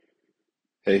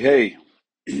Hey, hey.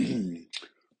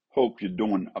 Hope you're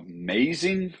doing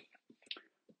amazing.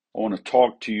 I want to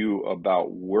talk to you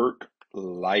about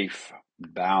work-life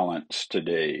balance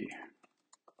today.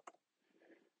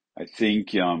 I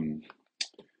think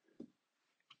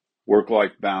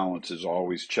work-life balance is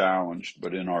always challenged,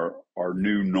 but in our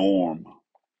new norm,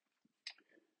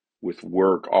 with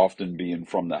work often being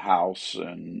from the house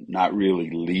and not really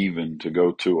leaving to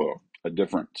go to a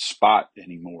different spot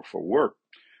anymore for work,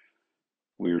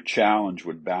 we are challenged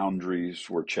with boundaries.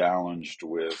 We're challenged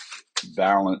with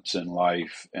balance in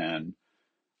life, and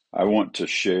I want to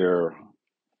share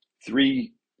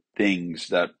three things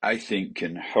that I think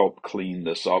can help clean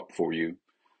this up for you,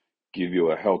 give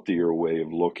you a healthier way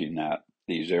of looking at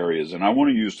these areas. And I want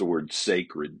to use the word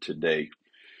sacred today.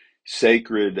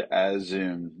 Sacred as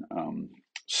in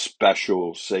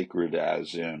special, sacred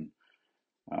as in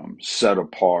set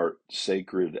apart,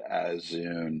 sacred as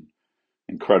in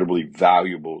incredibly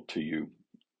valuable to you.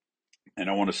 And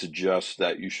I want to suggest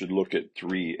that you should look at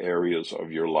three areas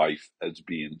of your life as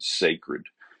being sacred.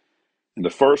 And the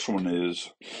first one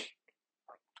is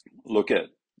look at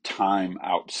time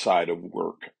outside of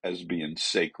work as being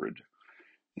sacred.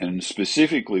 And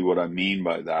specifically, what I mean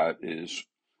by that is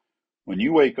when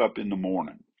you wake up in the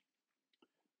morning,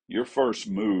 your first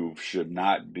move should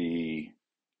not be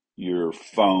your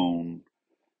phone,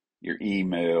 your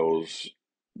emails,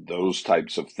 those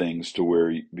types of things to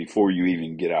where before you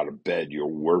even get out of bed, you're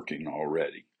working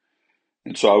already.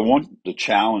 And so I want to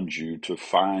challenge you to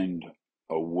find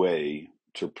a way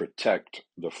to protect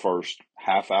the first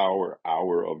half hour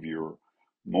of your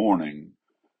morning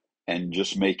and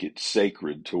just make it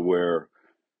sacred to where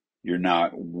you're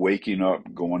not waking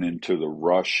up, going into the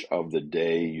rush of the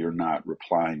day. You're not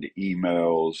replying to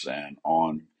emails and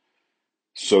on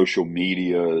social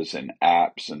medias and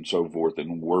apps and so forth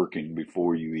and working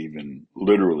before you even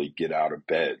literally get out of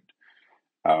bed.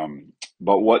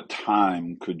 But what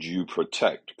time could you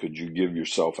protect? Could you give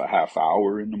yourself a half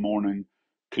hour in the morning?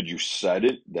 Could you set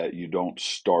it that you don't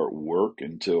start work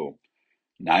until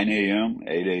 9 a.m.,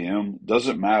 8 a.m.?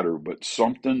 Doesn't matter, but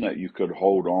something that you could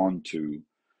hold on to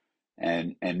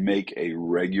and make a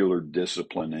regular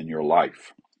discipline in your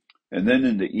life. And then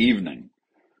in the evening,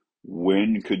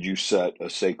 when could you set a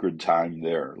sacred time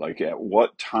there? Like at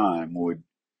what time would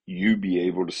you be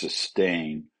able to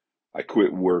sustain, I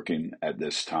quit working at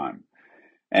this time?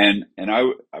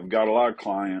 I've got a lot of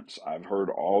clients. I've heard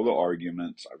all the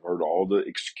arguments. I've heard all the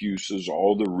excuses,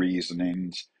 all the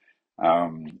reasonings.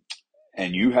 Um,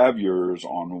 and you have yours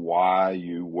on why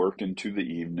you work into the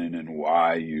evening and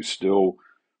why you still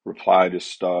reply to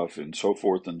stuff and so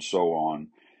forth and so on.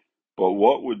 But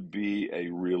what would be a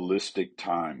realistic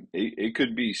time? It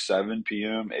could be 7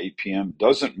 p.m., 8 p.m.,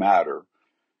 doesn't matter,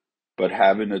 but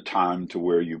having a time to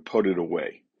where you put it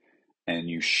away and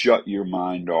you shut your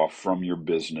mind off from your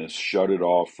business, shut it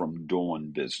off from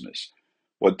doing business.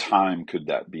 What time could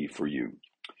that be for you?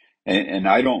 And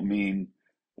I don't mean,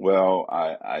 well,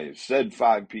 I said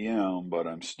 5 p.m., but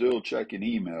I'm still checking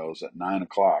emails at 9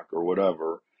 o'clock or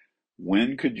whatever.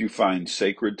 When could you find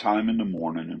sacred time in the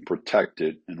morning and protect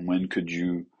it? And when could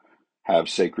you have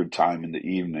sacred time in the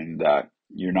evening that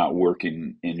you're not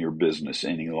working in your business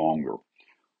any longer?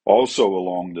 Also,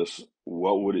 along this,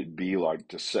 what would it be like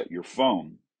to set your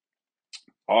phone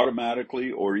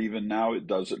automatically, or even now it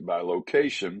does it by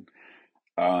location,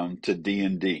 to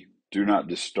D&D, do not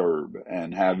disturb,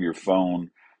 and have your phone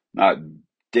not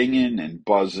dinging and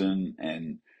buzzing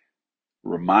and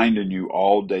reminding you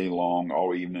all day long,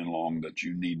 all evening long that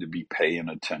you need to be paying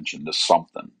attention to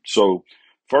something. So,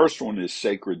 first one is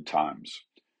sacred times.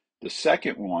 The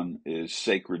second one is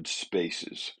sacred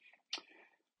spaces.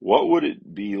 What would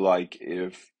it be like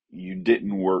if you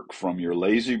didn't work from your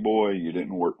lazy boy, you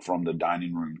didn't work from the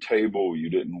dining room table,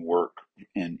 you didn't work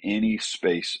in any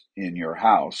space in your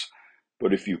house,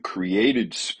 but if you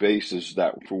created spaces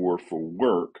that were for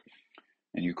work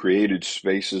and you created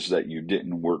spaces that you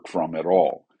didn't work from at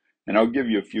all? And I'll give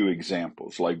you a few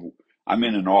examples. Like I'm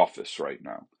in an office right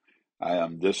now.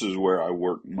 This is where I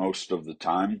work most of the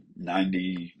time.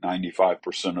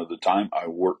 95% of the time I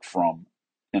work from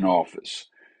an office.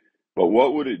 But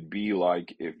what would it be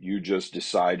like if you just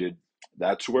decided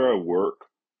that's where I work,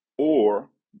 or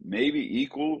maybe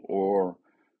equal, or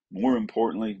more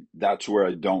importantly, that's where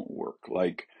I don't work?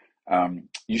 Like,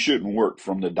 you shouldn't work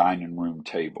from the dining room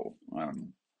table.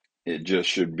 It just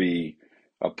should be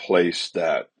a place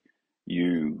that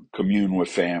you commune with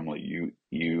family,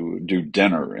 you do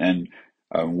dinner, and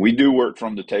we do work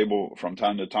from the table from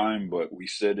time to time, but we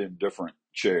sit in different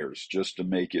chairs just to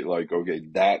make it like, okay,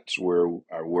 that's where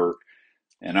I work.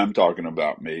 And I'm talking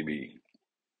about maybe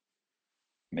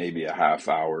maybe a half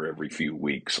hour every few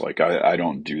weeks. Like I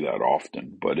don't do that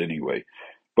often, but anyway.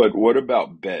 But what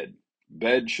about bed?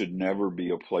 Bed should never be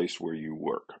a place where you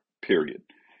work, period.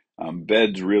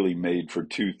 Bed's really made for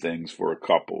two things for a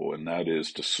couple, and that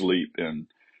is to sleep and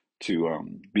to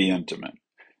be intimate.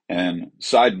 And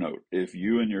side note, if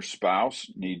you and your spouse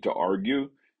need to argue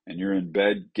and you're in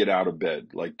bed, get out of bed.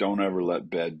 Like, don't ever let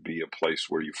bed be a place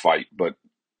where you fight. But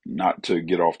not to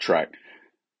get off track,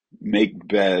 make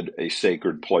bed a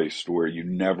sacred place where you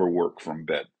never work from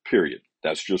bed, period.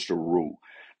 That's just a rule.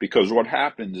 Because what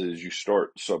happens is you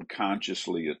start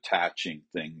subconsciously attaching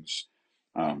things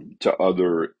to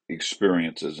other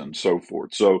experiences and so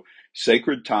forth. So,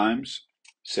 sacred times,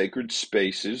 sacred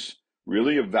spaces,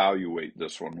 really evaluate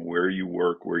this one, where you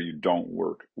work, where you don't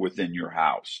work within your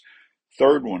house.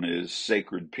 Third one is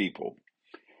sacred people.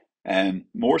 And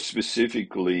more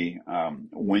specifically,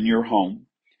 when you're home,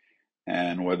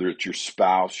 and whether it's your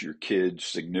spouse, your kids,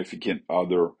 significant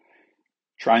other,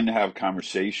 trying to have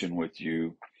conversation with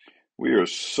you, we are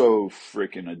so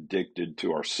freaking addicted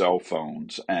to our cell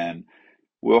phones, and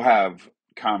we'll have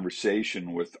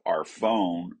conversation with our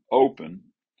phone open,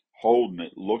 holding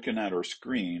it, looking at our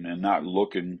screen, and not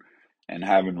looking and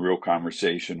having real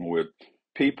conversation with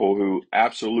people who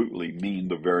absolutely mean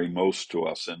the very most to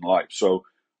us in life. So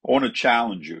I want to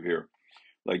challenge you here.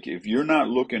 Like, if you're not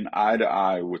looking eye to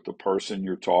eye with the person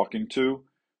you're talking to,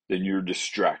 then you're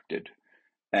distracted.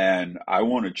 And I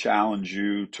want to challenge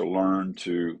you to learn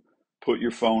to put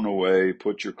your phone away,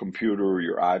 put your computer or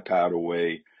your iPad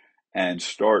away, and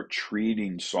start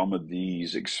treating some of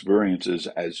these experiences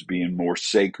as being more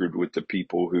sacred with the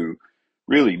people who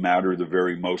really matter the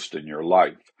very most in your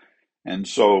life. And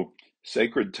so,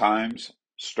 sacred times,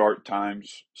 start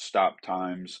times, stop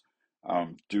times,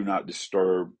 do not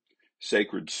disturb,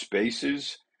 sacred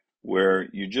spaces where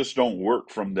you just don't work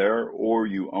from there or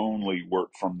you only work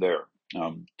from there.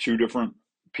 Two different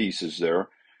pieces there.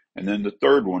 And then the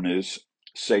third one is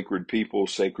sacred people,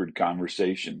 sacred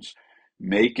conversations.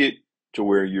 Make it to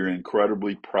where you're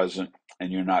incredibly present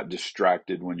and you're not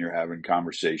distracted when you're having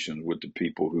conversations with the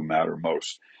people who matter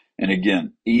most. And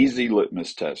again, easy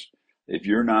litmus test. If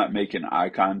you're not making eye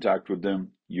contact with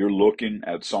them, you're looking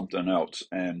at something else.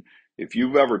 And if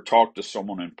you've ever talked to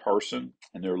someone in person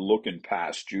and they're looking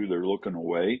past you, they're looking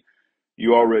away,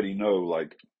 you already know,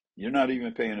 like, you're not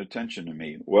even paying attention to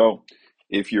me. Well,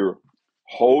 if you're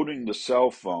holding the cell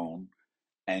phone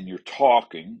and you're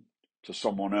talking to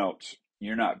someone else,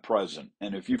 you're not present.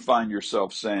 And if you find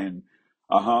yourself saying,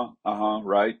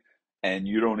 right, and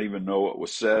you don't even know what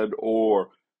was said, or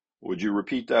would you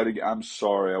repeat that again? I'm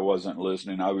sorry, I wasn't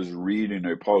listening. I was reading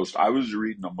a post. I was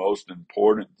reading the most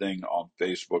important thing on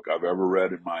Facebook I've ever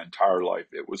read in my entire life.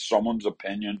 It was someone's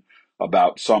opinion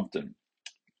about something.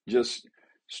 Just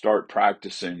start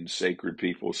practicing sacred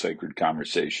people, sacred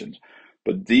conversations.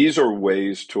 But these are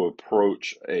ways to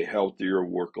approach a healthier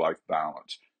work life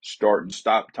balance. Start and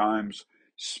stop times,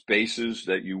 spaces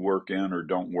that you work in or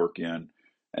don't work in,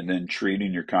 and then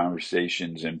treating your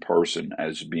conversations in person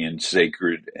as being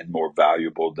sacred and more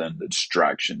valuable than the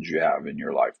distractions you have in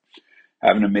your life.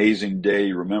 Have an amazing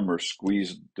day. Remember,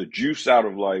 squeeze the juice out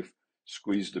of life,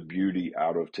 squeeze the beauty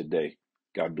out of today.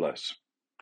 God bless.